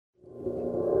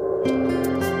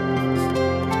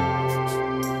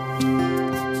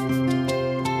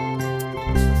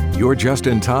You're just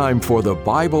in time for the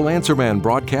Bible Answer Man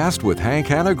broadcast with Hank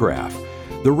Hanegraaff,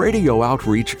 the radio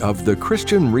outreach of the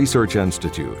Christian Research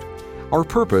Institute. Our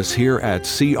purpose here at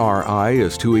CRI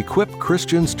is to equip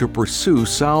Christians to pursue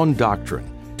sound doctrine,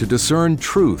 to discern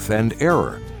truth and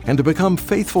error, and to become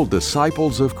faithful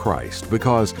disciples of Christ,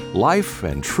 because life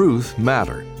and truth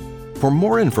matter. For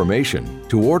more information,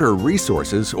 to order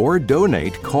resources or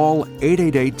donate, call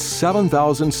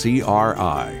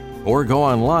 888-7000-CRI or go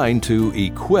online to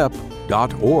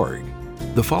equip.org.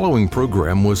 The following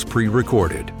program was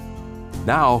pre-recorded.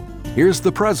 Now, here's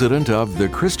the president of the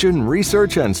Christian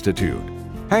Research Institute,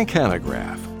 Hank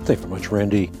Hanegraaff. Thank you very much,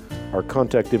 Randy. Our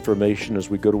contact information as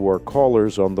we go to our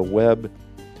callers on the web,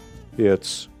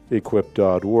 it's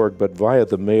equip.org, but via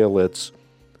the mail, it's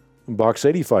Box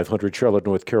 8500, Charlotte,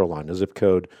 North Carolina, zip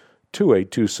code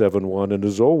 28271. And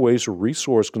as always,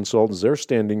 resource consultants, they're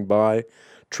standing by,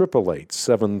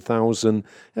 888-7000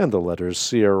 and the letters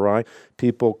CRI.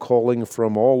 People calling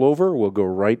from all over. We'll go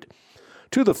right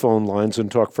to the phone lines and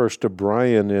talk first to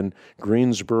Brian in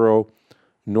Greensboro,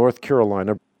 North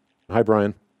Carolina. Hi,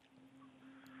 Brian.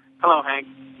 Hello, Hank.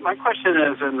 My question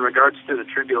is in regards to the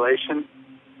tribulation.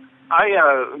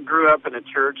 I grew up in a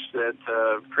church that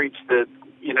preached that,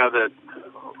 that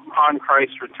on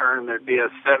Christ's return there'd be a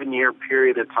 7-year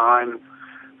period of time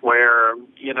where,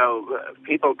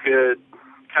 people could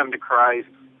come to Christ.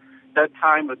 That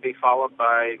time would be followed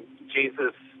by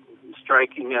Jesus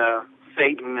striking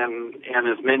Satan and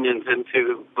his minions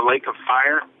into the lake of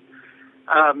fire.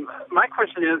 My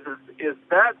question is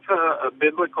that a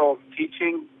biblical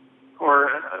teaching, or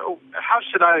how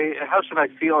should I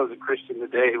feel as a Christian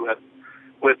today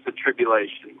with the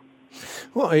tribulation?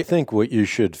 Well, I think what you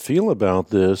should feel about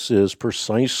this is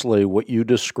precisely what you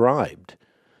described.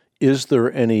 Is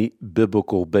there any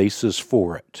biblical basis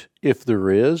for it? If there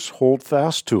is, hold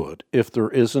fast to it. If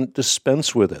there isn't,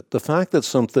 dispense with it. The fact that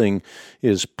something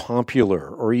is popular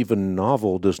or even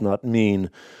novel does not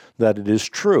mean that it is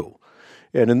true.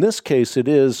 And in this case, it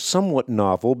is somewhat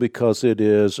novel because it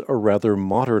is a rather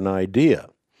modern idea.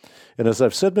 And as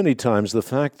I've said many times, the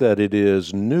fact that it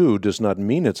is new does not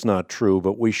mean it's not true,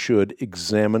 but we should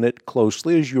examine it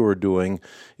closely as you are doing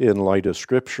in light of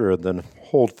Scripture and then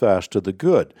hold fast to the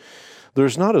good.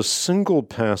 There's not a single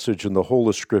passage in the whole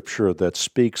of Scripture that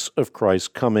speaks of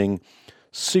Christ coming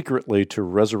secretly to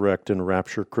resurrect and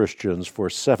rapture Christians for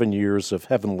 7 years of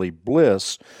heavenly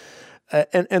bliss.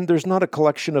 And there's not a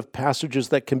collection of passages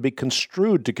that can be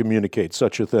construed to communicate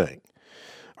such a thing.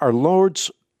 Our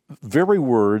Lord's very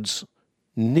words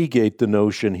negate the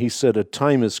notion. He said, "A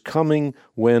time is coming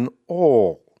when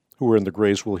all who are in the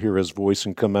graves will hear his voice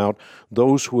and come out.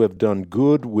 Those who have done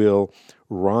good will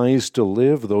rise to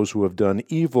live. Those who have done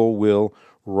evil will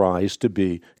rise to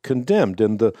be condemned."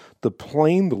 And the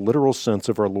literal sense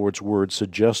of our Lord's words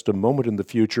suggests a moment in the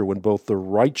future when both the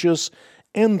righteous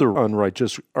and the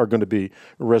unrighteous are going to be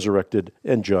resurrected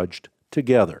and judged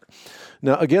together.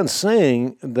 Now, again,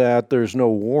 saying that there's no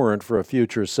warrant for a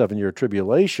future 7-year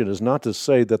tribulation is not to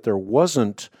say that there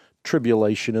wasn't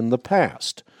tribulation in the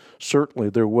past.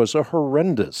 Certainly, there was a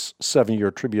horrendous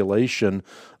 7-year tribulation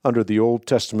under the Old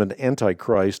Testament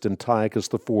Antichrist Antiochus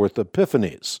IV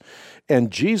Epiphanes.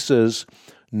 And Jesus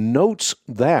notes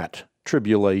that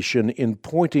tribulation in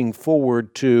pointing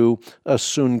forward to a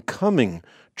soon coming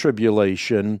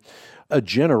tribulation, a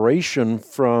generation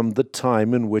from the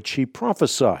time in which he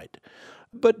prophesied.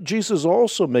 But Jesus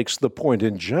also makes the point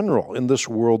in general, in this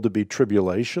world to be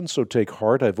tribulation, so take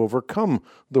heart, I've overcome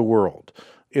the world.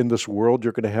 In this world,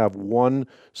 you're going to have one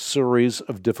series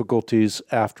of difficulties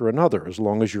after another. As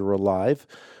long as you're alive,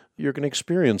 you're going to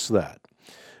experience that.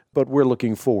 But we're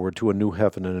looking forward to a new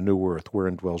heaven and a new earth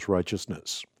wherein dwells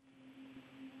righteousness.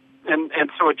 And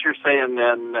so what you're saying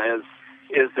then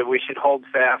is that we should hold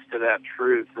fast to that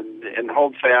truth and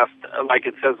hold fast, like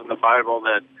it says in the Bible,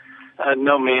 that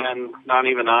no man, not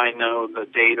even I, know the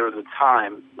date or the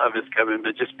time of his coming,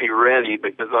 but just be ready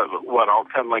because I'll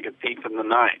come like a thief in the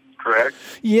night, correct?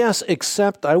 Yes,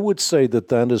 except I would say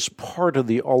that is part of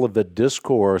the Olivet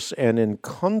Discourse, and in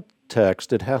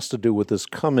context it has to do with his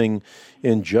coming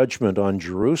in judgment on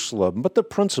Jerusalem, but the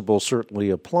principle certainly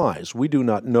applies. We do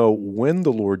not know when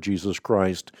the Lord Jesus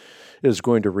Christ is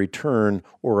going to return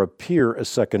or appear a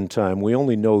second time. We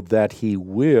only know that he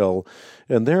will,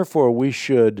 and therefore we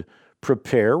should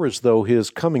prepare as though his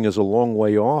coming is a long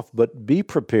way off, but be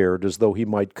prepared as though he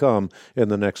might come in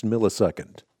the next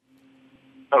millisecond.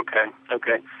 Okay.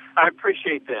 I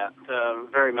appreciate that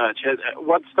very much.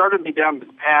 What started me down this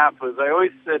path was I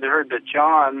always heard that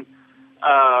John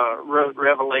wrote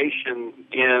Revelation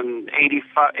in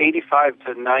 85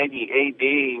 to 90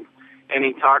 A.D., and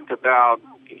he talked about,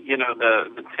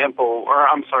 the temple, or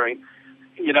I'm sorry,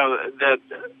 that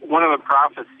one of the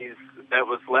prophecies that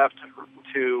was left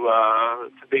to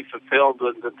be fulfilled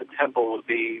was that the temple would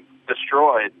be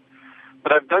destroyed.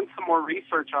 But I've done some more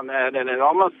research on that, and it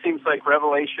almost seems like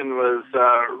Revelation was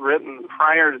written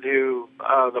prior to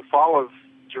the fall of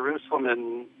Jerusalem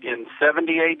in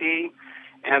 70 A.D.,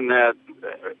 and that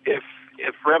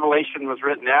if Revelation was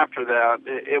written after that,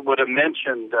 it would have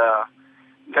mentioned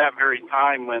that very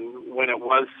time when it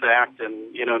was sacked,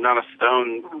 and not a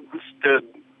stone stood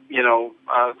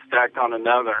stacked on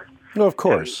another. No, of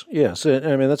course, yes.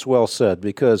 I mean, that's well said,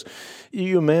 because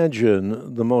you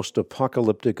imagine the most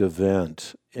apocalyptic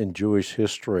event in Jewish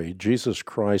history. Jesus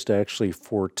Christ actually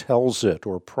foretells it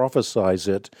or prophesies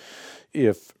it.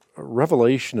 If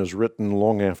Revelation is written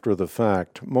long after the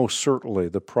fact, most certainly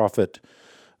the prophet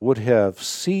would have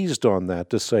seized on that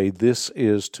to say this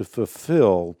is to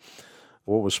fulfill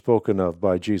what was spoken of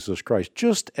by Jesus Christ,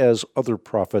 just as other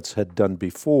prophets had done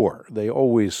before. They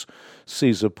always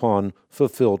seize upon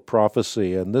fulfilled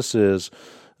prophecy, and this is,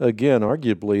 again,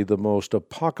 arguably the most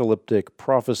apocalyptic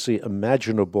prophecy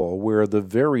imaginable, where the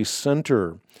very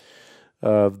center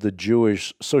of the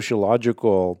Jewish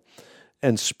sociological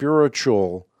and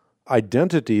spiritual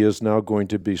identity is now going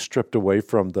to be stripped away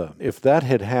from them. If that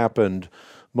had happened,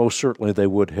 most certainly they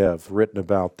would have written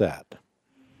about that.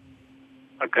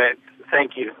 Okay.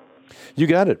 Thank you. You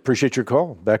got it. Appreciate your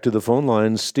call. Back to the phone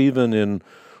lines. Stephen in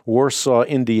Warsaw,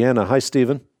 Indiana. Hi,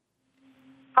 Stephen.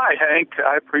 Hi, Hank.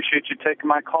 I appreciate you taking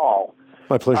my call.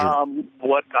 My pleasure.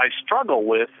 What I struggle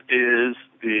with is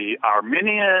the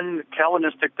Arminian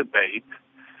Calvinistic debate.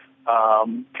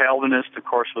 Calvinists, of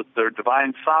course, with their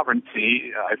divine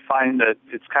sovereignty, I find that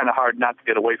it's kind of hard not to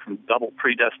get away from double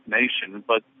predestination,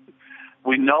 but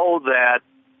we know that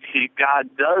God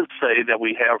does say that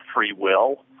we have free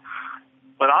will.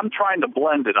 But I'm trying to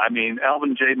blend it. I mean,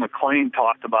 Alvin J. McLean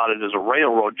talked about it as a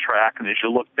railroad track, and as you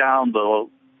look down,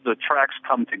 the tracks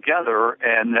come together,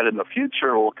 and that in the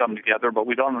future will come together, but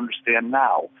we don't understand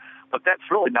now. But that's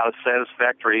really not a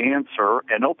satisfactory answer,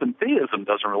 and open theism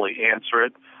doesn't really answer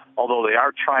it, although they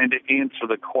are trying to answer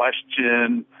the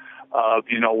question of,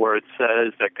 where it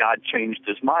says that God changed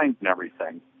his mind and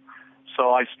everything.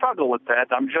 So I struggle with that.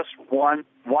 I'm just want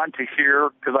to hear,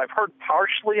 because I've heard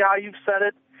partially how you've said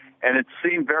it, and it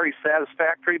seemed very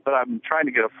satisfactory, but I'm trying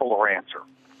to get a fuller answer.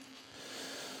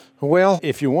 Well,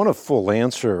 if you want a full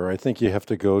answer, I think you have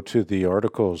to go to the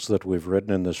articles that we've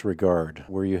written in this regard,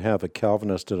 where you have a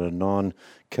Calvinist and a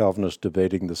non-Calvinist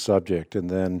debating the subject, and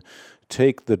then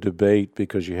take the debate,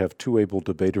 because you have two able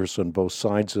debaters on both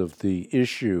sides of the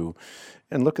issue,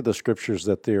 and look at the scriptures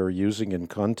that they are using in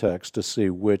context to see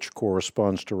which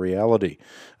corresponds to reality.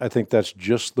 I think that's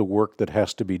just the work that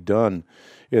has to be done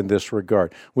in this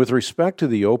regard. With respect to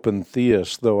the open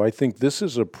theist, though, I think this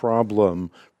is a problem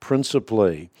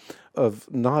principally of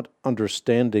not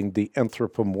understanding the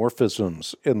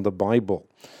anthropomorphisms in the Bible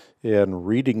and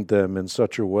reading them in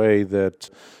such a way that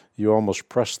you almost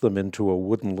press them into a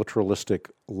wooden literalistic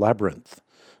labyrinth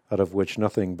out of which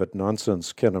nothing but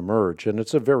nonsense can emerge. And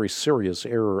it's a very serious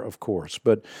error, of course.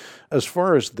 But as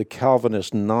far as the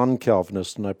Calvinist,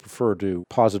 non-Calvinist, and I prefer to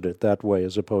posit it that way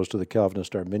as opposed to the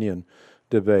Calvinist-Arminian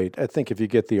debate, I think if you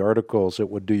get the articles, it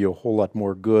would do you a whole lot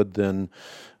more good than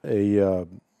a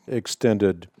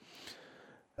extended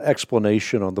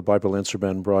explanation on the Bible Answer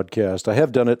Man broadcast. I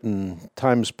have done it in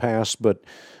times past, but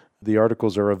the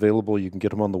articles are available. You can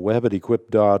get them on the web at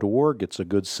equip.org. It's a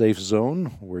good, safe zone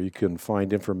where you can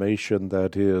find information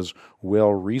that is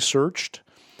well-researched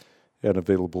and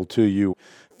available to you.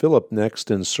 Philip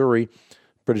next in Surrey,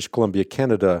 British Columbia,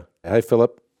 Canada. Hi,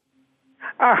 Philip.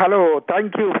 Hello.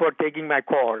 Thank you for taking my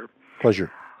call.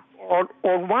 Pleasure.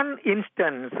 On one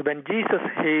instance, when Jesus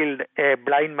healed a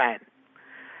blind man,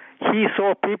 he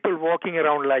saw people walking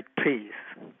around like trees.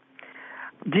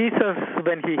 Jesus,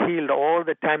 when he healed all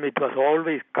the time, it was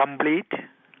always complete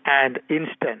and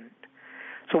instant.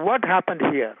 So what happened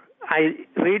here? I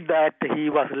read that he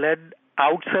was led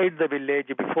outside the village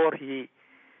before he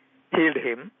healed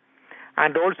him,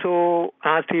 and also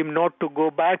asked him not to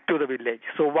go back to the village.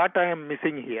 So what I am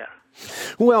missing here?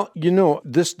 Well,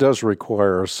 this does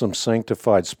require some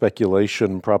sanctified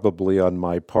speculation probably on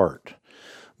my part.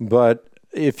 But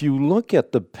if you look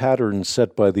at the pattern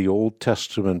set by the Old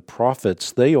Testament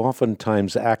prophets, they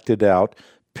oftentimes acted out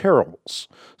perils.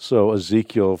 So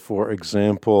Ezekiel, for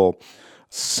example,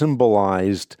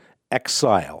 symbolized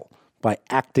exile by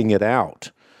acting it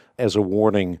out as a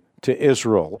warning to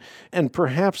Israel. And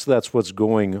perhaps that's what's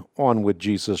going on with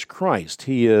Jesus Christ.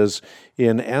 He is,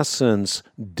 in essence,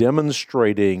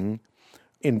 demonstrating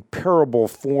in parable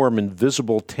form, in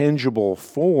visible, tangible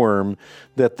form,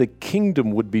 that the kingdom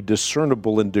would be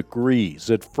discernible in degrees.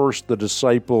 At first, the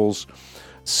disciples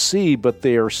see, but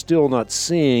they are still not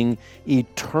seeing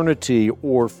eternity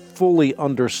or fully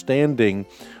understanding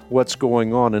what's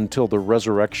going on until the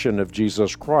resurrection of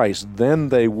Jesus Christ. Then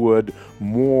they would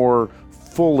more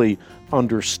fully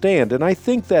understand. And I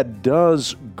think that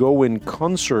does go in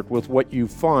concert with what you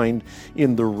find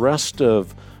in the rest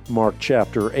of Mark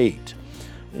chapter 8.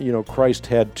 You know, Christ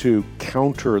had to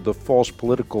counter the false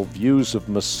political views of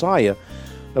Messiah,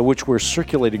 which were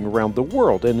circulating around the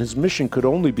world, and his mission could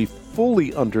only be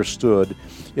fully understood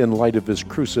in light of his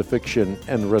crucifixion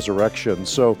and resurrection.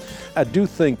 So I do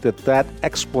think that that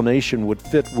explanation would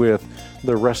fit with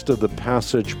the rest of the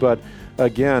passage, but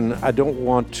again, I don't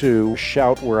want to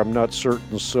shout where I'm not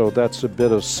certain, so that's a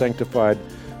bit of sanctified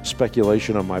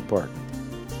speculation on my part.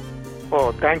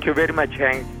 Oh, thank you very much,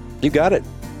 Hank. You got it.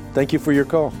 Thank you for your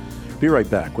call. Be right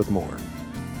back with more.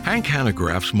 Hank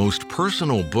Hanegraaff's most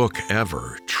personal book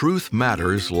ever, Truth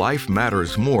Matters, Life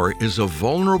Matters More, is a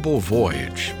vulnerable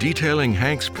voyage detailing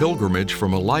Hank's pilgrimage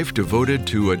from a life devoted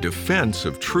to a defense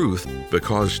of truth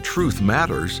because truth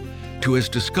matters, to his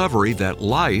discovery that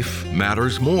life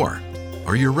matters more.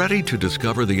 Are you ready to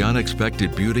discover the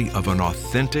unexpected beauty of an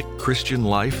authentic Christian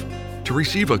life? To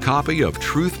receive a copy of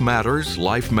Truth Matters,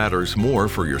 Life Matters More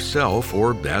for yourself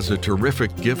or as a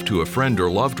terrific gift to a friend or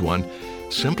loved one,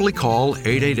 simply call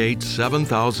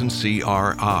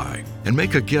 888-7000-CRI and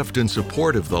make a gift in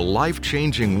support of the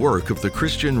life-changing work of the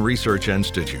Christian Research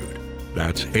Institute.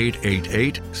 That's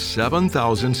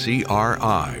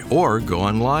 888-7000-CRI, or go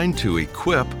online to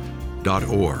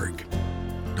equip.org.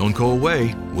 Don't go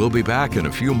away. We'll be back in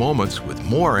a few moments with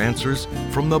more answers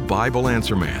from the Bible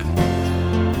Answer Man.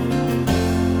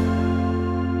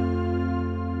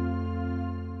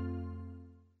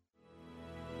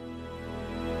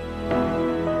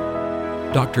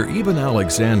 Dr. Eben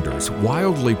Alexander's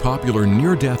wildly popular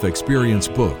near-death experience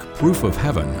book, Proof of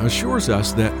Heaven, assures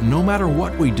us that no matter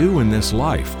what we do in this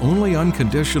life, only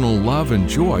unconditional love and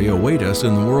joy await us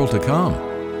in the world to come.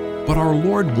 But our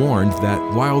Lord warned that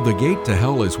while the gate to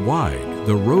hell is wide,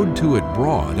 the road to it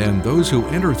broad, and those who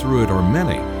enter through it are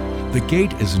many, the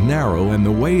gate is narrow and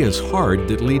the way is hard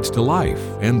that leads to life,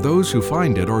 and those who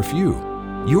find it are few.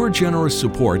 Your generous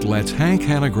support lets Hank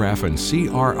Hanegraaff and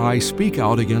CRI speak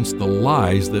out against the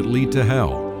lies that lead to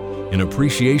hell. In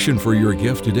appreciation for your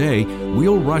gift today,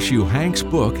 we'll rush you Hank's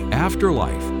book,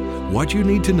 Afterlife, What You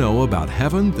Need to Know About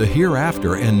Heaven, the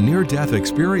Hereafter, and Near-Death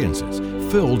Experiences,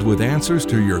 filled with answers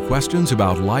to your questions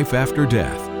about life after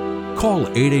death. Call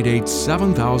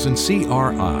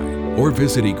 888-7000-CRI or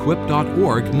visit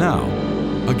equip.org now.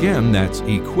 Again, that's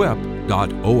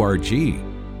equip.org.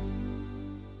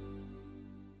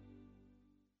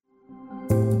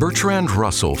 Bertrand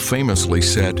Russell famously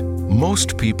said,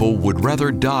 "Most people would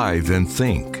rather die than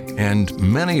think, and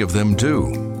many of them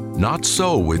do. Not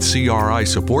so with CRI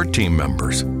support team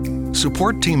members.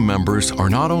 Support team members are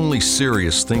not only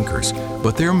serious thinkers,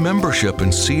 but their membership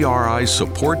in CRI's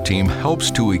support team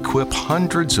helps to equip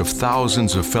hundreds of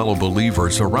thousands of fellow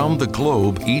believers around the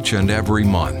globe each and every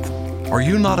month. Are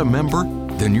you not a member?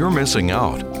 Then you're missing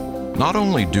out. Not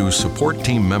only do support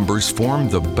team members form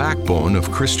the backbone of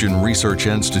Christian Research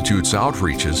Institute's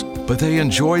outreaches, but they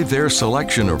enjoy their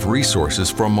selection of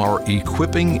resources from our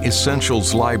Equipping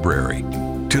Essentials library.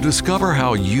 To discover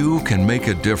how you can make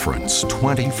a difference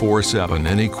 24/7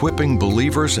 in equipping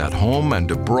believers at home and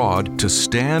abroad to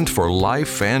stand for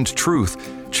life and truth,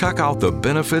 check out the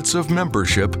benefits of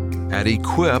membership at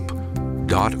equip.org.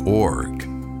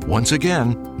 Once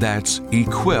again, that's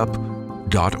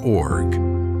equip.org.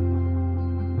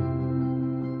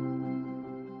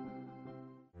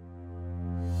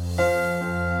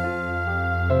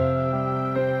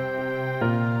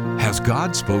 Has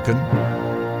God spoken?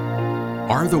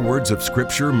 Are the words of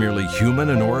Scripture merely human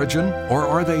in origin, or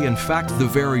are they in fact the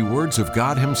very words of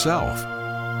God Himself?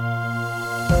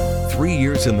 3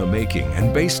 years in the making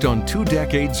and based on 2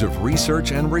 decades of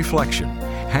research and reflection,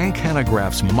 Hank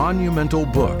Hanegraaff's monumental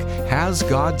book, Has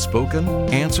God Spoken?,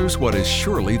 answers what is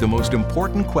surely the most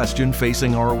important question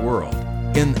facing our world.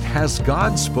 In Has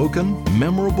God Spoken?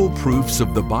 Memorable Proofs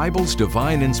of the Bible's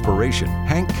Divine Inspiration,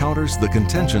 Hank counters the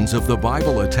contentions of the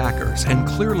Bible attackers and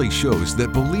clearly shows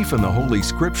that belief in the Holy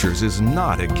Scriptures is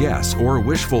not a guess or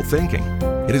wishful thinking.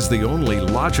 It is the only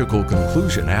logical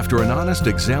conclusion after an honest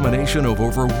examination of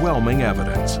overwhelming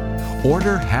evidence.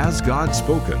 Order Has God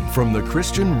Spoken from the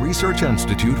Christian Research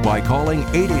Institute by calling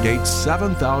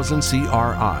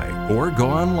 888-7000-CRI or go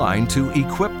online to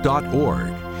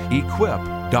equip.org.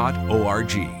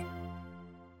 Equip.org.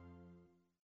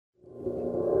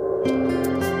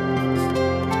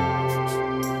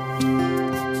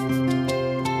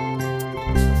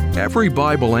 Every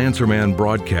Bible Answer Man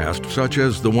broadcast, such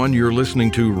as the one you're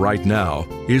listening to right now,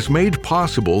 is made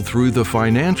possible through the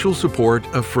financial support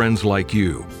of friends like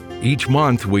you. Each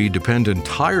month, we depend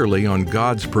entirely on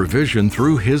God's provision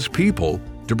through His people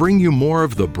to bring you more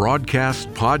of the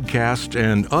broadcast, podcast,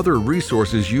 and other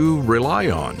resources you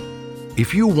rely on.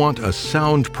 If you want a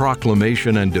sound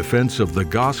proclamation and defense of the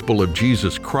gospel of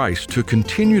Jesus Christ to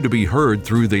continue to be heard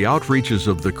through the outreaches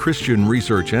of the Christian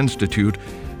Research Institute,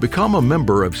 become a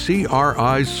member of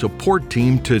CRI's support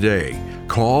team today.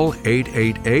 Call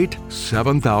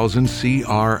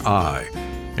 888-7000-CRI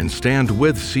and stand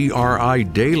with CRI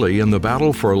daily in the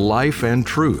battle for life and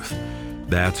truth.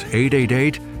 That's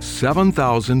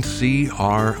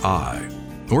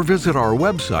 888-7000-CRI. Or visit our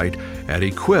website at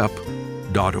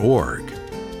equip.org.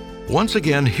 Once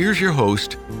again, here's your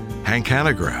host, Hank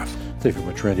Hanegraaff. Thank you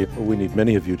very much, Randy. We need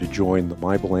many of you to join the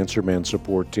Bible Answer Man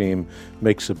support team.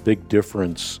 Makes a big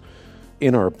difference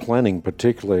in our planning,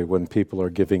 particularly when people are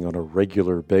giving on a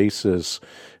regular basis.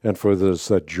 And for those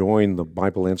that join the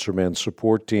Bible Answer Man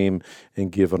support team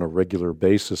and give on a regular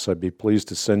basis, I'd be pleased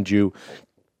to send you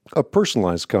a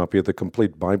personalized copy of the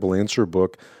complete Bible Answer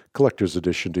book, collector's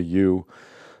edition to you,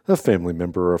 a family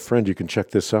member or a friend. You can check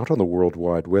this out on the World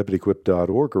Wide Web at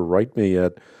equip.org or write me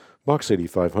at Box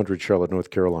 8500, Charlotte,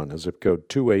 North Carolina, zip code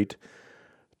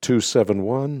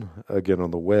 28271. Again,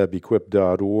 on the web,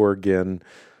 equip.org, and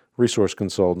resource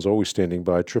consultants always standing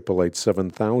by,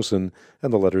 888-7000,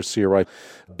 and the letters CRI.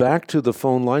 Back to the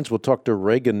phone lines. We'll talk to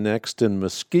Reagan next in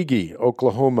Muskogee,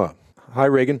 Oklahoma. Hi,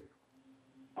 Reagan.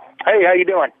 Hey, how you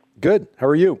doing? Good. How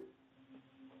are you?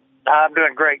 I'm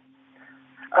doing great.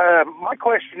 My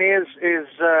question is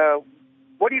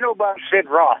what do you know about Sid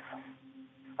Roth?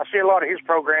 I see a lot of his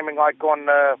programming, like on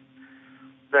the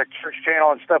church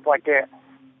channel and stuff like that.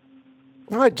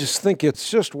 I just think it's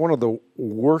just one of the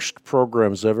worst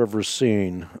programs I've ever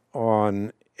seen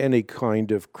on any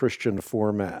kind of Christian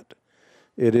format.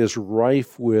 It is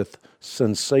rife with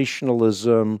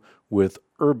sensationalism, with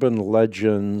urban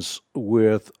legends,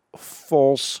 with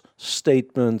false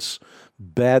statements,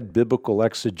 bad biblical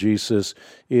exegesis.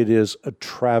 It is a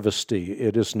travesty.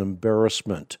 It is an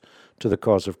embarrassment to the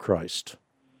cause of Christ.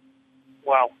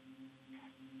 Well,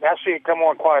 I see it come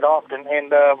on quite often.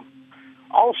 And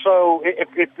also, if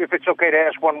it's okay to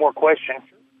ask one more question,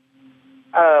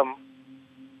 I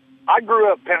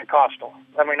grew up Pentecostal.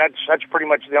 I mean, that's pretty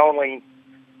much the only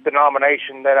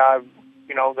denomination that I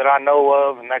know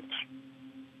of, and that's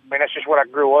just what I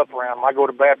grew up around. I go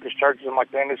to Baptist churches. I'm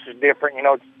like, man, this is different,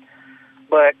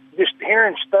 But just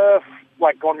hearing stuff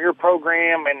like on your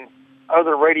program and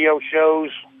other radio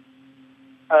shows,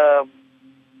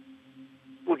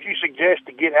 would you suggest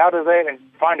to get out of that and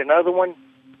find another one?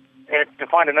 And to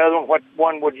find another one, what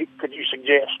one could you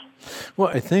suggest? Well,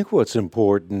 I think what's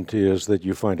important is that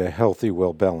you find a healthy,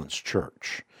 well-balanced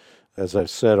church. As I've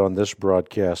said on this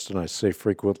broadcast, and I say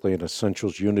frequently, in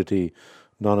essentials unity,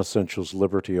 non-essentials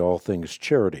liberty, all things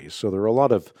charity. So there are a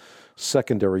lot of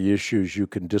secondary issues you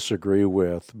can disagree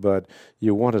with, but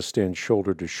you want to stand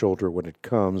shoulder to shoulder when it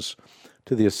comes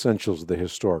to the essentials of the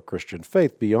historic Christian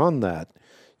faith. Beyond that,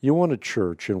 you want a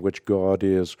church in which God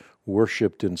is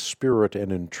worshiped in spirit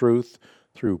and in truth,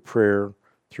 through prayer,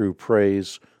 through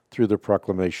praise, through the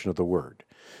proclamation of the Word.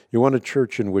 You want a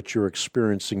church in which you're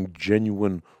experiencing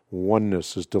genuine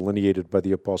oneness as delineated by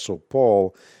the Apostle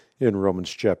Paul in Romans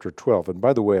chapter 12. And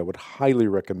by the way, I would highly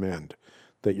recommend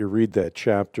that you read that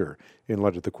chapter in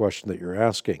light of the question that you're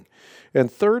asking.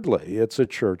 And thirdly, it's a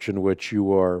church in which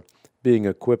you are being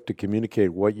equipped to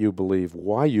communicate what you believe,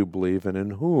 why you believe, and in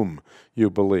whom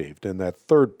you believed. And that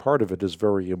third part of it is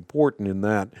very important in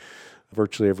that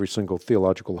virtually every single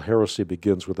theological heresy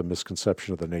begins with a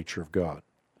misconception of the nature of God.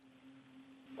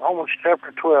 Romans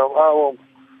chapter 12. I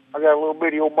got a little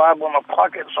bitty old Bible in my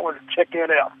pocket, so I'm going to check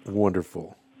that out.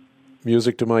 Wonderful.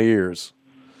 Music to my ears.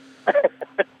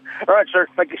 All right, sir.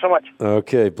 Thank you so much.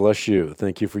 Okay, bless you.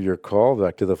 Thank you for your call.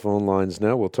 Back to the phone lines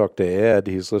now. We'll talk to Ed.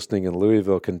 He's listening in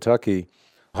Louisville, Kentucky.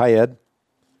 Hi, Ed.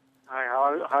 Hi,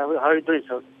 how are you doing,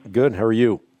 sir? Good. How are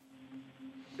you?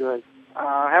 Good.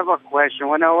 I have a question.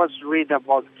 When I was reading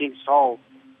about King Saul,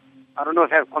 I don't know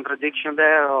if I have contradiction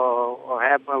there or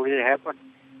really happened.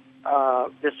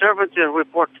 The servants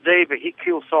report today that he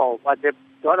killed Saul, but the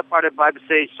other part of the Bible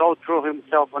says Saul threw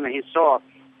himself on his sword.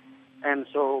 And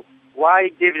so,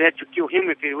 why David had to kill him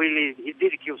if he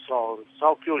did kill Saul.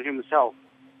 Saul killed himself.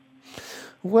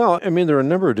 Well, I mean, there are a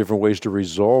number of different ways to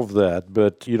resolve that,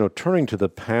 but, turning to the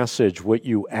passage, what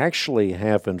you actually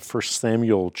have in 1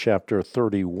 Samuel chapter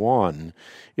 31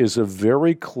 is a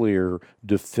very clear,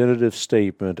 definitive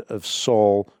statement of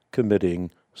Saul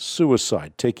committing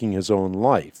suicide, taking his own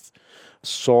life.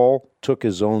 Saul took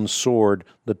his own sword,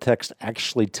 the text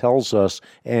actually tells us,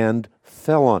 and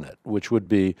fell on it, which would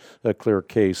be a clear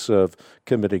case of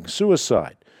committing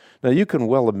suicide. Now, you can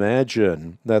well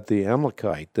imagine that the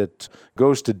Amalekite that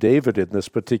goes to David in this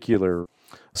particular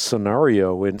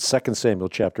scenario in 2 Samuel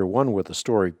chapter 1, where the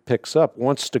story picks up,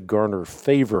 wants to garner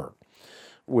favor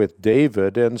with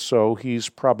David, and so he's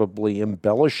probably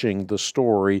embellishing the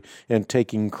story and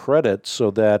taking credit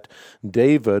so that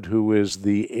David, who is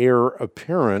the heir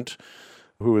apparent,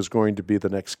 who is going to be the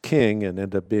next king and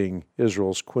end up being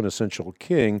Israel's quintessential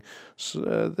king, so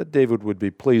that David would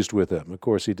be pleased with him. Of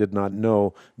course, he did not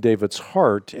know David's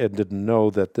heart and didn't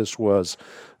know that this was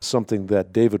something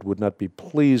that David would not be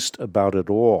pleased about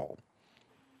at all.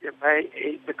 Yeah,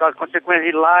 because consequently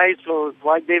he lied, so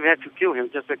why David had to kill him?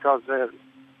 Just because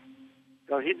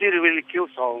he didn't really kill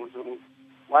Saul. So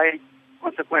why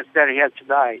consequence that he had to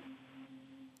die?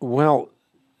 Well,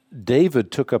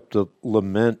 David took up the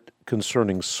lament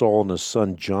concerning Saul and his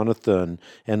son Jonathan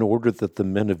and ordered that the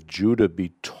men of Judah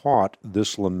be taught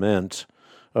this lament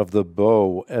of the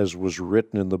bow as was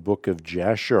written in the book of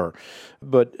Jasher.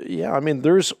 But yeah, I mean,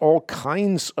 there's all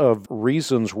kinds of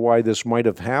reasons why this might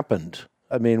have happened.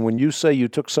 I mean, when you say you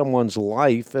took someone's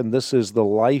life and this is the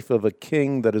life of a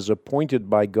king that is appointed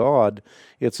by God,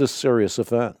 it's a serious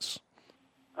offense.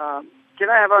 Can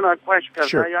I have another question? Because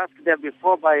Sure. I asked that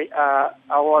before, but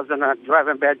I was in a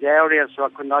driving bad area, so I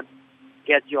could not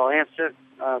get your answer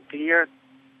clear.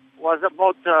 Was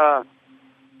about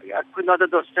I could not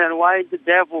understand why the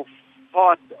devil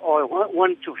fought or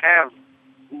wanted to have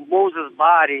Moses'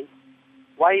 body.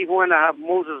 Why he want to have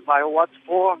Moses' body? What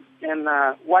for? And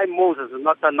why Moses and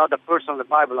not another person in the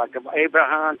Bible like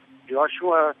Abraham,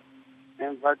 Joshua?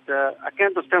 But I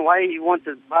can't understand why he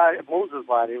wanted Moses'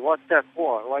 body. What's that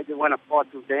for? Why they want to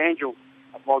fight with the angel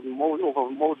about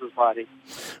over Moses' body?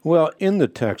 Well, in the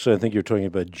text, I think you're talking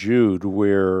about Jude,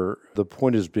 where the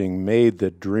point is being made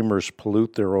that dreamers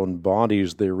pollute their own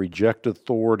bodies, they reject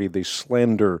authority, they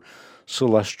slander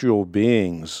celestial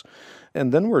beings.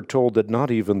 And then we're told that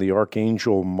not even the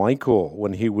archangel Michael,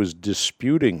 when he was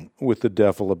disputing with the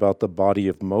devil about the body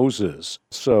of Moses,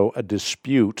 so a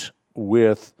dispute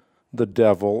with the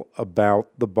devil about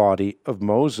the body of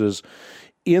Moses,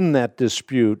 in that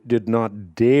dispute did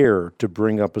not dare to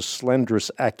bring up a slanderous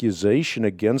accusation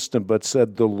against him, but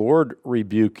said, "The Lord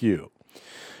rebuke you."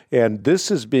 And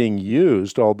this is being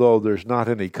used, although there's not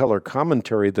any color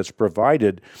commentary that's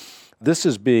provided, this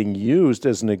is being used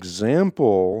as an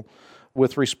example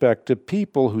with respect to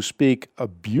people who speak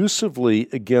abusively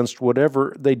against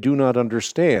whatever they do not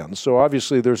understand. So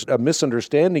obviously there's a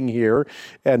misunderstanding here,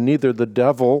 and neither the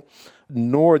devil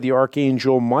nor the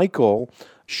archangel Michael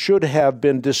should have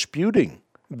been disputing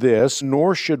this,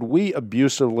 nor should we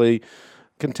abusively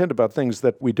contend about things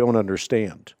that we don't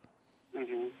understand.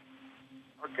 Mm-hmm.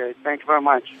 Okay, thank you very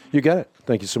much. You got it.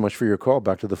 Thank you so much for your call.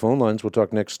 Back to the phone lines. We'll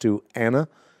talk next to Anna,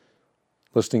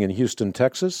 listening in Houston,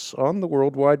 Texas, on the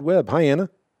World Wide Web. Hi, Anna.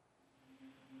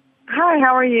 Hi,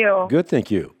 how are you? Good,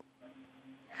 thank you.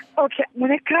 Okay,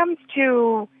 when it comes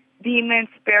to demons,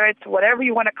 spirits, whatever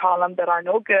you want to call them, that are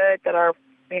no good, that are,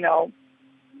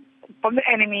 from the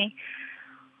enemy,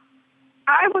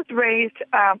 I was raised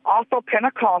also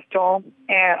Pentecostal,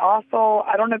 and also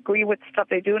I don't agree with stuff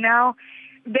they do now.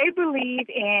 They believe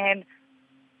in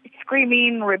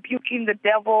screaming, rebuking the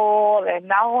devil, and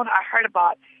now on I heard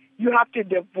about you have to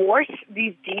divorce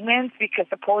these demons because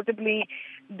supposedly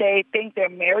they think they're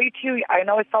married to you. I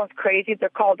know it sounds crazy. They're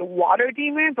called water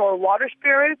demons or water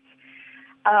spirits.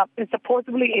 And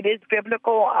supposedly it is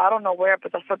biblical. I don't know where,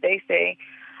 but that's what they say.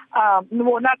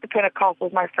 Well, not the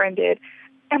Pentecostals. My friend did.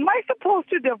 Am I supposed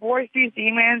to divorce these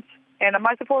demons? And am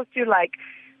I supposed to like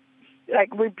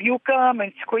rebuke them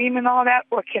and scream and all that?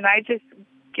 Or can I just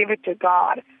give it to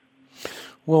God?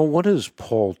 Well, what does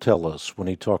Paul tell us when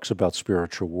he talks about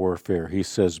spiritual warfare? He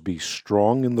says, be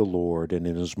strong in the Lord and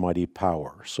in his mighty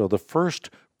power. So the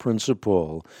first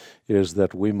principle is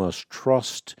that we must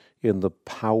trust in the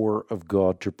power of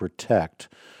God to protect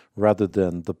rather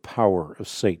than the power of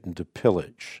Satan to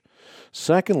pillage.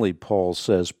 Secondly, Paul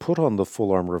says, put on the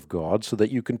full armor of God so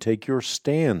that you can take your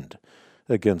stand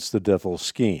against the devil's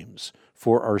schemes.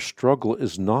 For our struggle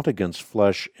is not against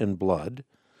flesh and blood,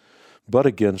 but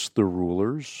against the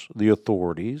rulers, the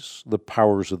authorities, the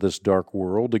powers of this dark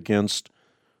world, against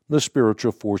the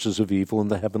spiritual forces of evil in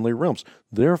the heavenly realms.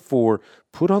 Therefore,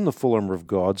 put on the full armor of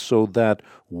God so that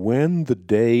when the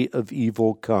day of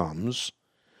evil comes,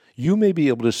 you may be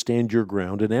able to stand your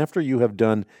ground, and after you have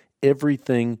done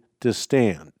everything to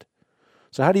stand.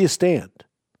 So how do you stand?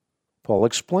 Paul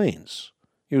explains.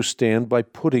 You stand by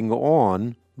putting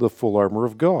on the full armor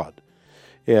of God.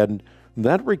 And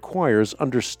that requires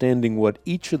understanding what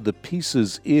each of the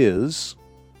pieces is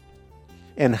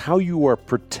and how you are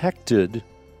protected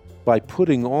by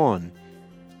putting on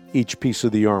each piece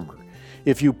of the armor.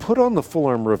 If you put on the full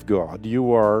armor of God,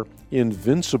 you are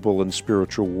invincible in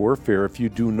spiritual warfare. If you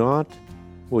do not,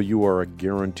 well, you are a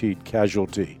guaranteed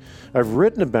casualty. I've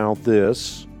written about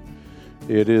this.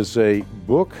 It is a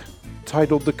book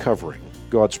titled The Covering,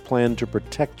 God's Plan to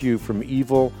Protect You from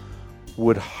Evil.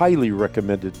 Would highly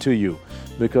recommend it to you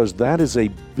because that is a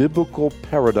biblical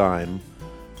paradigm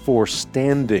for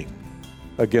standing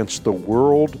against the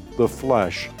world, the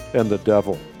flesh, and the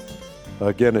devil.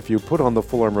 Again, if you put on the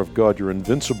full armor of God, you're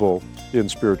invincible in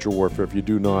spiritual warfare. If you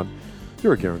do not,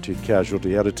 you're a guaranteed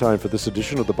casualty. Out of time for this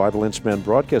edition of the Bible Answer Man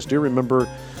broadcast. Do remember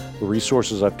the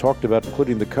resources I've talked about,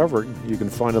 including the covering, you can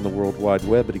find on the World Wide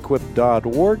Web at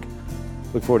equip.org.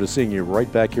 Look forward to seeing you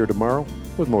right back here tomorrow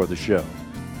with more of the show.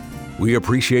 We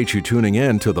appreciate you tuning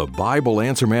in to the Bible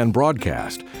Answer Man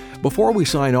broadcast. Before we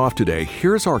sign off today,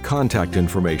 here's our contact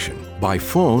information. By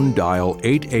phone, dial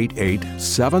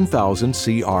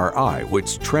 888-7000-CRI,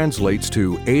 which translates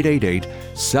to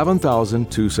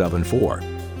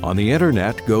 888-7000-274. On the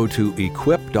internet, go to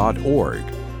equip.org.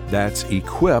 That's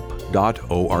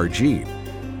equip.org.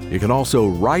 You can also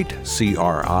write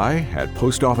CRI at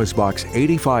Post Office Box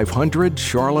 8500,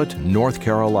 Charlotte, North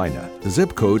Carolina. The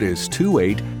zip code is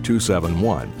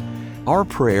 28271. Our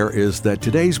prayer is that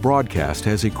today's broadcast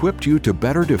has equipped you to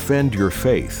better defend your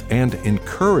faith and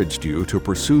encouraged you to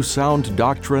pursue sound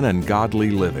doctrine and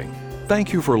godly living.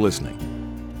 Thank you for listening.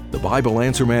 The Bible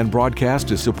Answer Man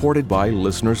broadcast is supported by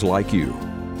listeners like you.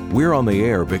 We're on the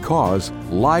air because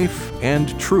life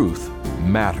and truth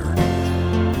matter.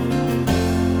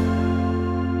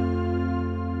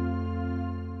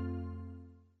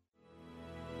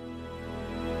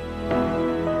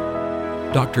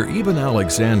 Dr. Eben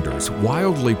Alexander's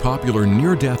wildly popular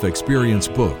near-death experience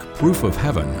book, Proof of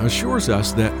Heaven, assures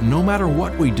us that no matter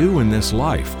what we do in this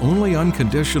life, only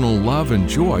unconditional love and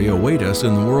joy await us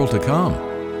in the world to come.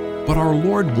 But our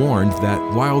Lord warned that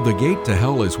while the gate to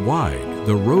hell is wide,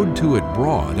 the road to it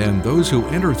broad, and those who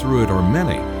enter through it are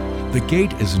many, the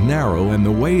gate is narrow and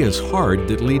the way is hard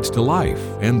that leads to life,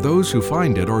 and those who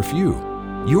find it are few.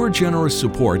 Your generous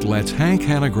support lets Hank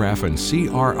Hanegraaff and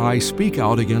CRI speak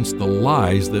out against the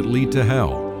lies that lead to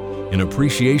hell. In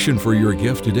appreciation for your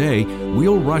gift today,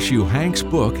 we'll rush you Hank's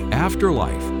book,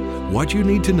 Afterlife, What You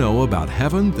Need to Know About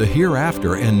Heaven, the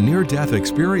Hereafter, and Near-Death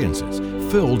Experiences,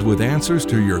 filled with answers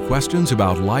to your questions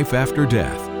about life after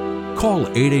death. Call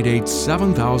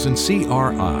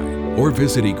 888-7000-CRI or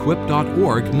visit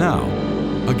equip.org now.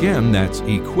 Again, that's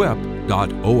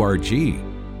equip.org.